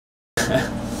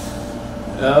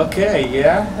Okay,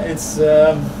 yeah, it's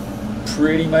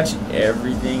pretty much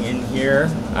everything in here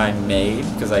I made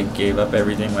because I gave up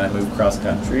everything when I moved cross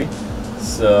country.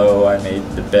 So I made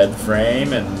the bed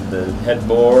frame and the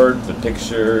headboard, the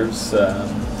pictures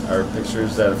are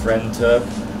pictures that a friend took,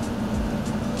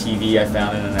 TV I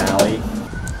found in an alley.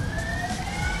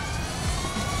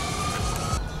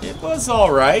 It was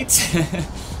all right.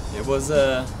 It was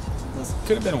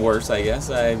could have been worse, I guess.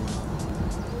 I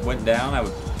went down. I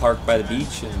would park by the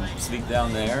beach and sleep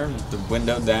down there, with the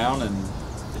window down, and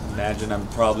imagine I'm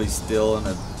probably still in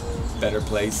a better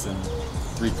place than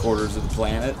 3/4 of the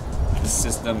planet. The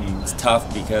system is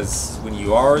tough because when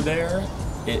you are there,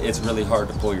 it's really hard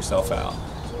to pull yourself out.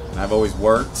 And I've always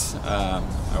worked. I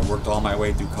worked all my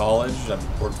way through college.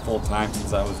 I've worked full time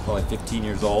since I was probably 15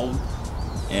 years old,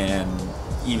 and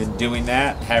even doing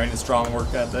that, having a strong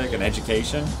work ethic and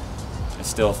education, I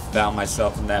still found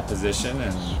myself in that position,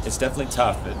 and it's definitely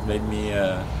tough. It made me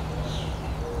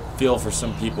feel for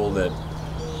some people that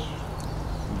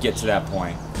get to that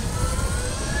point.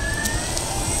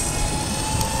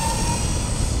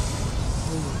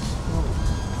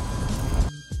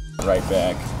 Right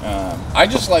back.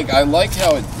 I like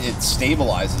how it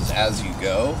stabilizes as you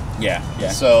go. Yeah.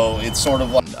 So it's sort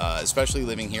of like, especially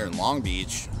living here in Long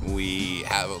Beach, we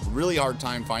have a really hard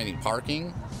time finding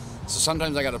parking. So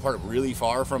sometimes I got to park really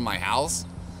far from my house,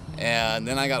 and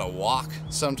then I got to walk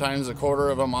sometimes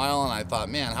 1/4 of a mile. And I thought,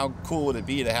 man, how cool would it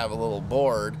be to have a little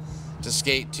board to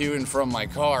skate to and from my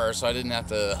car, so I didn't have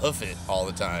to hoof it all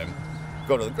the time.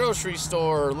 Go to the grocery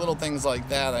store, little things like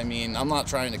that. I mean, I'm not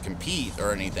trying to compete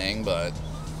or anything, but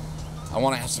I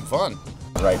want to have some fun.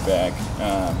 Right back.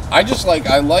 I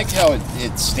like how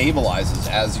it stabilizes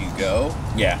as you go.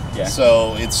 Yeah.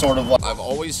 So it's sort of like, I've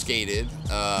always skated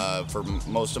for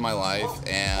most of my life,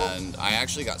 and I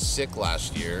actually got sick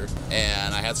last year,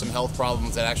 and I had some health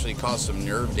problems that actually caused some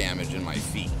nerve damage in my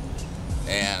feet.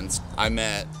 And I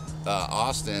met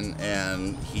Austin,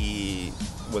 and he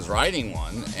was riding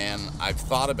one, and I've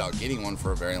thought about getting one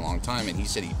for a very long time, and he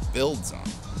said he builds them.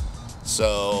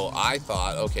 So I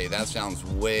thought, okay, that sounds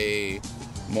way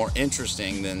more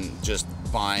interesting than just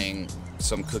buying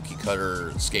some cookie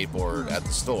cutter skateboard at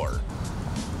the store.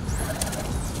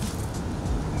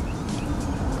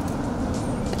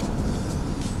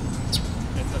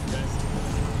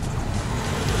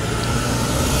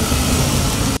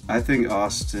 I think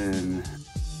Austin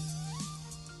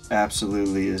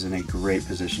absolutely is in a great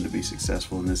position to be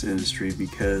successful in this industry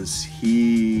because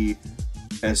he,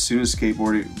 as soon as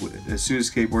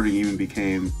skateboarding even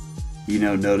became,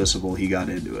 noticeable, he got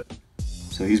into it.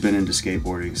 So he's been into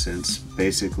skateboarding since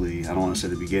basically, I don't want to say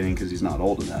the beginning because he's not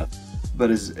old enough,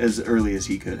 but as early as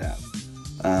he could have,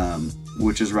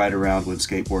 which is right around when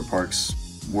skateboard parks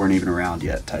weren't even around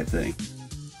yet type thing.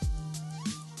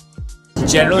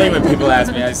 Generally, when people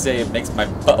ask me, I say it makes my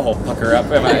butthole pucker up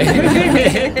if I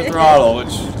hit the throttle, which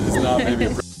is not maybe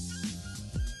appropriate.